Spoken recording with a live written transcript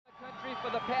for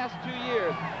the past 2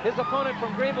 years. His opponent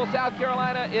from Greenville, South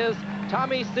Carolina is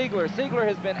Tommy Seigler. Seigler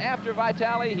has been after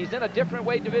Vitali. He's in a different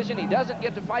weight division. He doesn't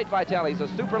get to fight Vitali. He's a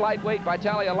super lightweight,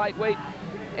 Vitali a lightweight,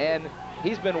 and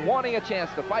he's been wanting a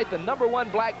chance to fight the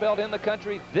 #1 black belt in the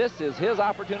country. This is his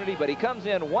opportunity, but he comes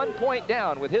in 1 point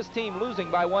down with his team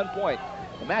losing by 1 point.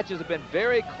 The matches have been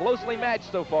very closely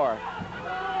matched so far.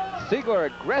 Seigler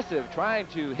aggressive, trying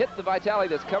to hit the Vitali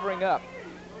that's covering up.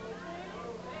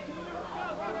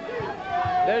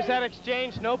 There's that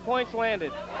exchange, no points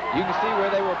landed. You can see where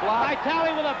they were blocked.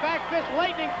 Vitali with a back fist,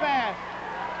 lightning fast.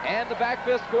 And the back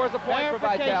fist scores a point for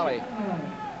Vitali.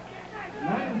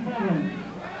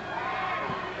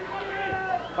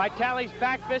 Vitali's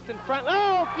back fist in front.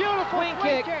 Oh, beautiful swing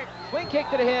kick. Swing kick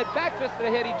to the head, back fist to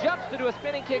the head. He jumps to do a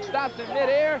spinning kick, stops in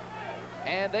midair,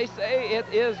 and they say it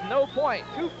is no point.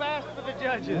 Too fast for the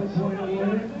judges.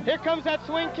 Here comes that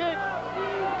swing kick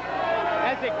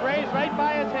as it grazed right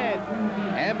by his head.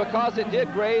 And because it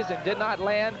did graze and did not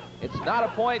land, it's not a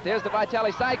point. There's the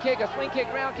Vitali side kick, a swing kick,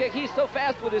 round kick. He's so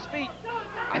fast with his feet,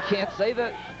 I can't say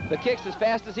that the kick's as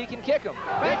fast as he can kick them.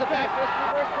 There's a back fist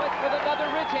reverse punch with another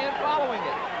ridge hand following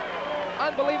it.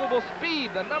 Unbelievable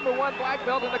speed, the #1 black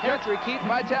belt in the country, Keith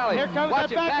Vitali. Here comes that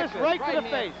back fist right to the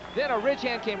face. Then a ridge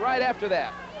hand came right after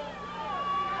that.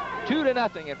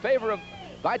 2-0 in favor of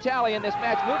Vitali in this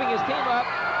match, moving his team up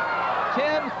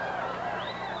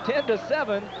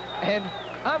 10-7, and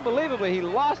unbelievably, he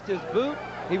lost his boot.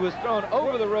 He was thrown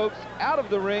over the ropes, out of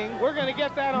the ring. We're going to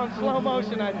get that on slow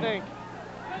motion, I think.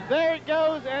 There it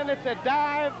goes, and it's a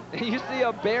dive. You see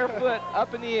a bare foot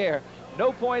up in the air.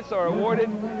 No points are awarded.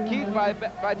 Keith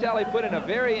Vitali put in a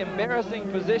very embarrassing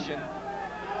position,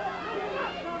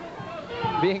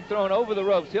 being thrown over the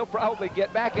ropes. He'll probably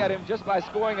get back at him just by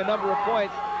scoring a number of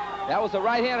points. That was a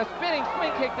right hand, a spinning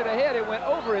swing kick to the head. It went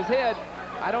over his head.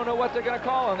 I don't know what they're going to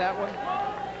call on that one.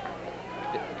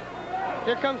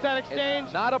 Here comes that exchange.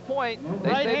 It's not a point.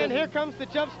 Right hand, here comes the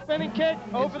jump spinning kick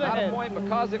over the head. It's not a point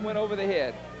because it went over the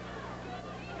head.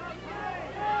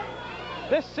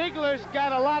 This Seigler's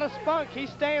got a lot of spunk. He's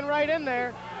staying right in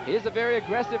there. He's a very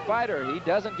aggressive fighter. He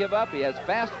doesn't give up. He has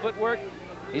fast footwork.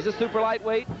 He's a super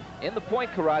lightweight in the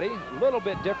point karate. A little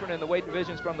bit different in the weight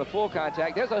divisions from the full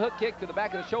contact. There's a hook kick to the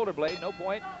back of the shoulder blade. No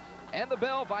point. And the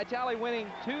bell, Vitali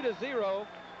winning 2-0.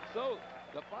 So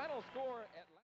the final score...